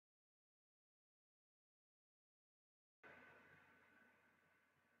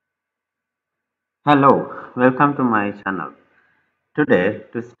Hello, welcome to my channel. Today,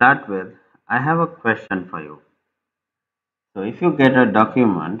 to start with, I have a question for you. So, if you get a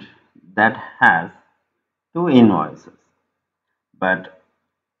document that has two invoices, but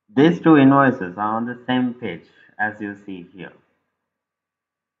these two invoices are on the same page as you see here.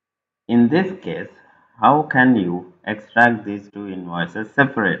 In this case, how can you extract these two invoices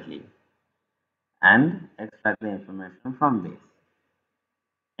separately and extract the information from these?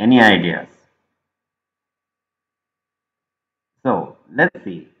 Any ideas? So, let's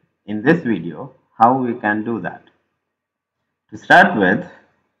see in this video how we can do that. To start with,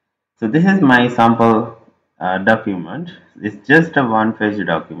 so this is my sample document. It's just a one-page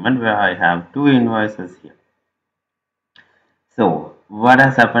document where I have two invoices here. So what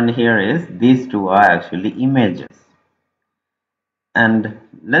has happened here is these two are actually images. And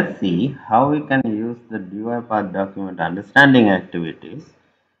let's see how we can use the UiPath Document Understanding activities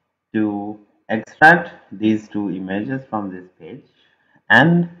to extract these two images from this page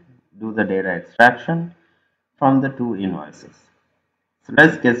and do the data extraction from the two invoices. So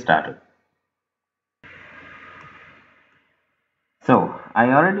let's get started. So I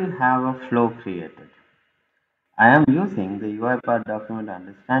already have a flow created. I am using the UiPath Document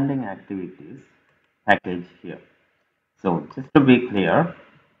Understanding Activities package here. So just to be clear,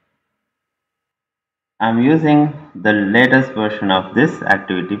 I'm using the latest version of this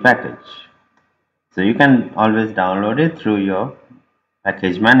activity package. So you can always download it through your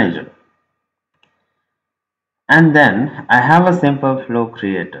package manager. And then I have a simple flow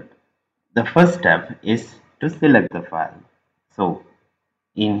created. The first step is to select the file. So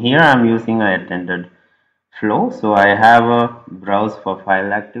in here I'm using a attended flow. So I have a browse for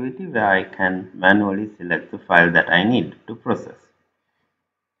file activity where I can manually select the file that I need to process.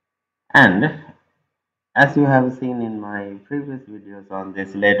 And as you have seen in my previous videos on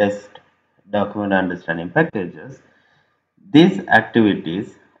this latest document understanding packages, these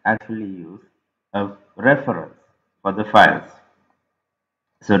activities actually use a reference for the files.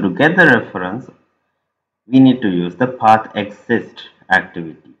 So to get the reference, we need to use the path exist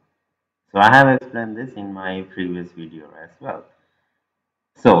activity. So I have explained this in my previous video as well.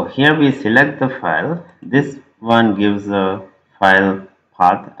 So here we select the file. This one gives a file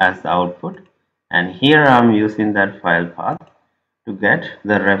path as the output, and here I'm using that file path to get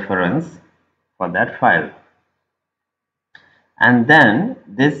the reference for that file. And then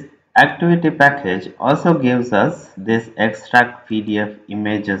this activity package also gives us this extract PDF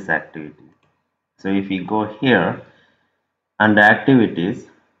images activity. So if we go here under activities,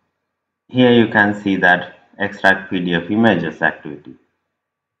 here you can see that extract PDF images activity.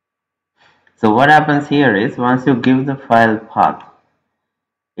 So what happens here is once you give the file path,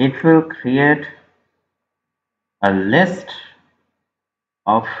 it will create a list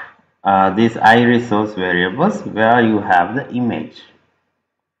of these iResource variables where you have the image.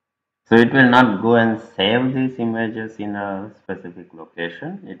 So it will not go and save these images in a specific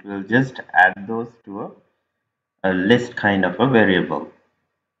location. It will just add those to a list kind of a variable.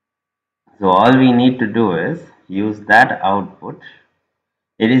 So all we need to do is use that output.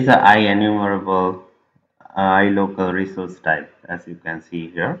 It is a IEnumerable iLocal resource type, as you can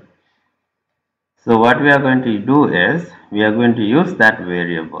see here. So what we are going to do is we are going to use that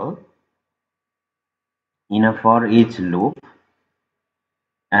variable in a for each loop,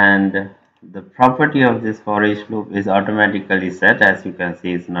 and the property of this for each loop is automatically set. As you can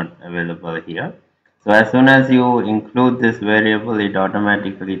see, it's not available here. So as soon as you include this variable, it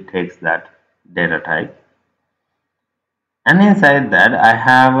automatically takes that data type, and inside that I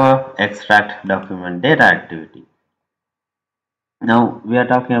have a extract document data activity. Now we are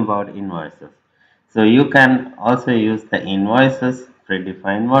talking about invoices. So you can also use the invoices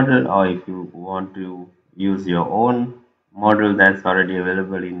predefined model, or if you want to use your own model that's already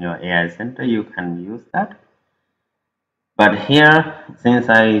available in your AI center, you can use that. But here, since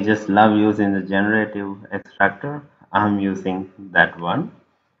I just love using the generative extractor, I'm using that one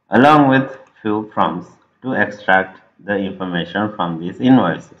along with few prompts to extract the information from these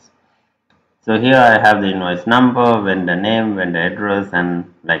invoices. So here I have the invoice number, vendor name, vendor address,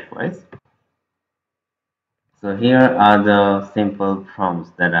 and likewise. So here are the simple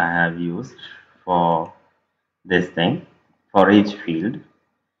prompts that I have used for this thing for each field.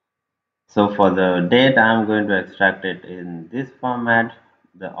 So for the date, I'm going to extract it in this format,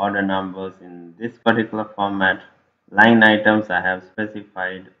 the order numbers in this particular format, line items I have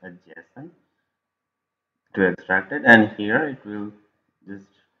specified a JSON to extract it, and here it will just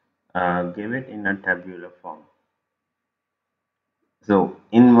give it in a tabular form. So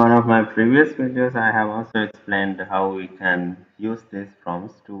in one of my previous videos, I have also explained how we can use these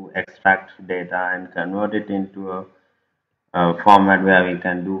prompts to extract data and convert it into a format where we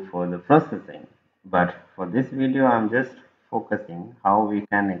can do further processing. But for this video, I'm just focusing how we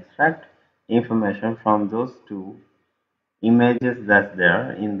can extract information from those two images that's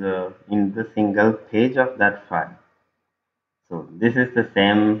there in the single page of that file. So this is the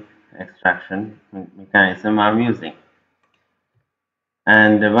same extraction mechanism I'm using.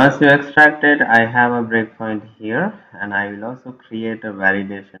 And once you extract it, I have a breakpoint here, and I will also create a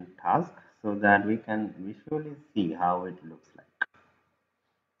validation task so that we can visually see how it looks like.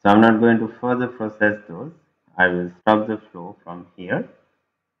 So I'm not going to further process those. I will stop the flow from here,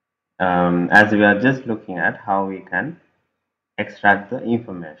 as we are just looking at how we can extract the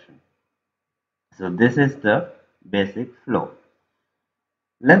information. So this is the basic flow.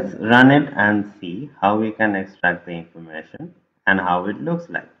 Let's run it and see how we can extract the information and how it looks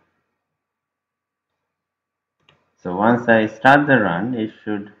like. So once I start the run, it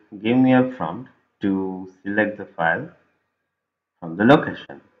should give me a prompt to select the file from the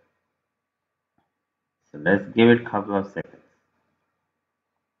location. So let's give it a couple of seconds.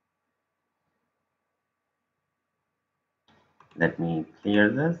 Let me clear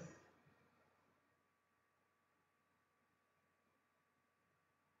this.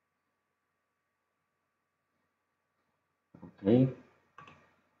 Okay.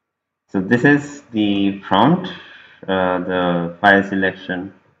 So this is the prompt, the file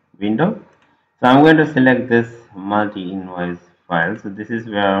selection window. So I'm going to select this multi-invoice file. So this is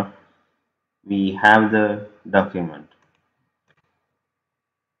where we have the document.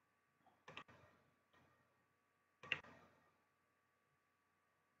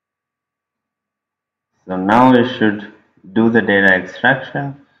 So now it should do the data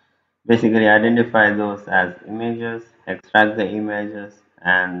extraction, basically identify those as images, extract the images,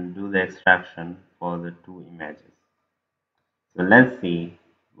 and do the extraction for the two images. So let's see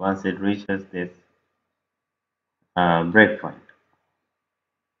once it reaches this breakpoint.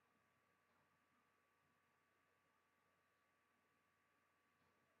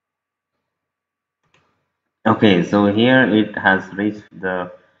 Okay, so here it has reached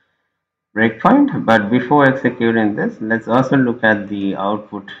the breakpoint, but before executing this, let's also look at the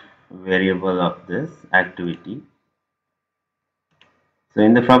output variable of this activity. So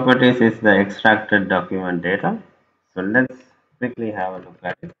in the properties is the extracted document data. So let's quickly have a look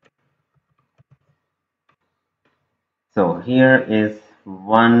at it. So here is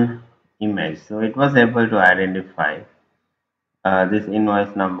one image. So it was able to identify this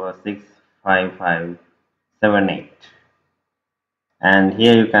invoice number 65578, and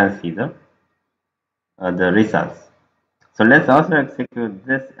here you can see the results. So let's also execute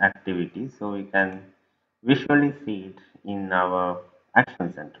this activity so we can visually see it in our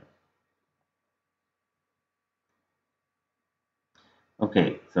action center.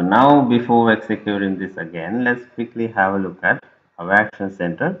 Okay, so now before executing this again, let's quickly have a look at our action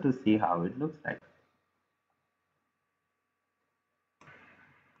center to see how it looks like.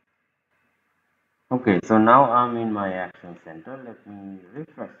 Okay, so now I'm in my action center. Let me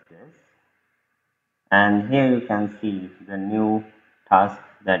refresh this. And here you can see the new task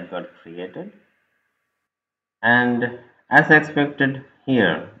that got created. And as expected,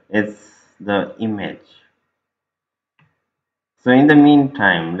 here is the image. So in the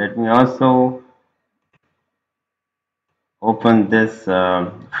meantime, let me also open this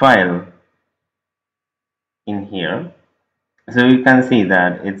file in here. So you can see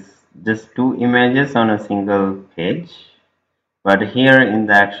that it's just two images on a single page. But here in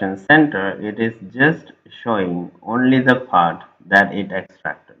the action center, it is just showing only the part that it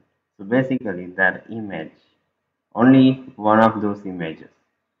extracted. So basically that image, only one of those images.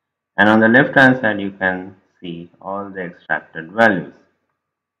 And on the left hand side, you can see all the extracted values.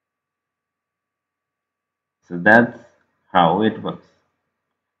 So that's how it works.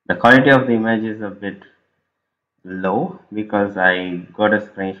 The quality of the image is a bit low because I got a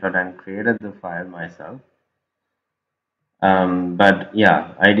screenshot and created the file myself. But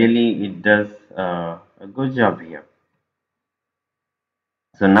yeah, ideally it does a good job here.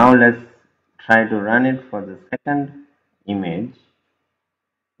 So now let's try to run it for the second image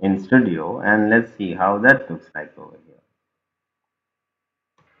in Studio, and let's see how that looks like over here.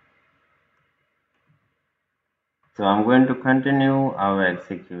 So I'm going to continue our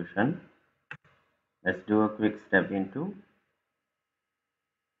execution. Let's do a quick step into,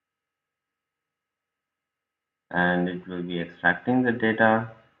 and it will be extracting the data.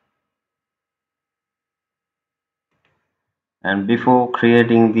 And before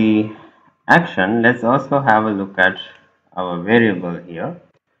creating the action, let's also have a look at our variable here.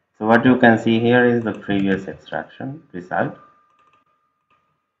 So what you can see here is the previous extraction result,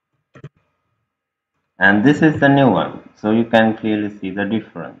 and this is the new one. So you can clearly see the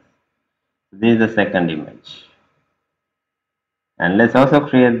difference. This is the second image. And let's also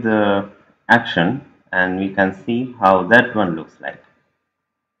create the action and we can see how that one looks like.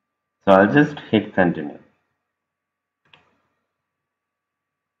 So I'll just hit continue.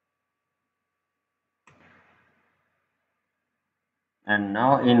 And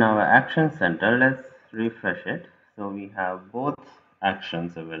now in our action center, let's refresh it. So we have both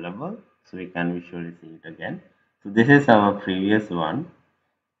actions available. So we can visually see it again. So this is our previous one.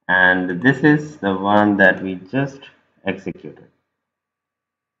 And this is the one that we just executed.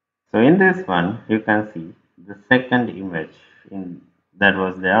 So in this one, you can see the second image that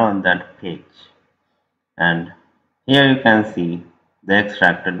was there on that page. And here you can see the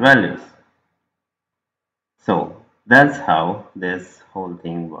extracted values. So that's how this whole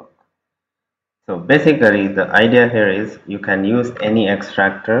thing works. So basically the idea here is you can use any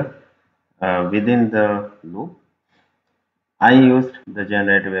extractor within the loop. I used the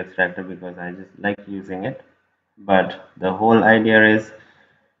generative extractor because I just like using it. But the whole idea is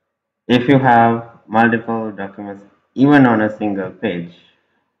if you have multiple documents even on a single page,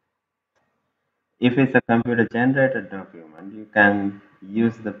 if it's a computer generated document, you can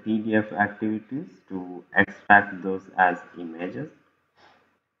use the PDF activities to extract those as images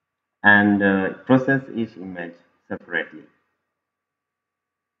and process each image separately.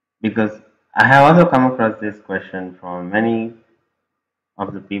 Because I have also come across this question from many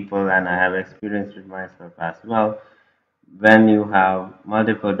of the people, and I have experienced it myself as well. When you have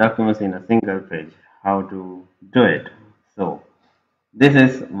multiple documents in a single page, how to do it? So, this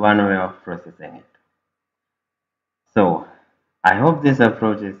is one way of processing it. So, I hope this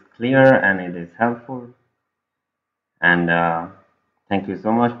approach is clear and it is helpful. And thank you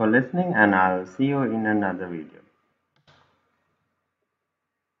so much for listening, and I'll see you in another video.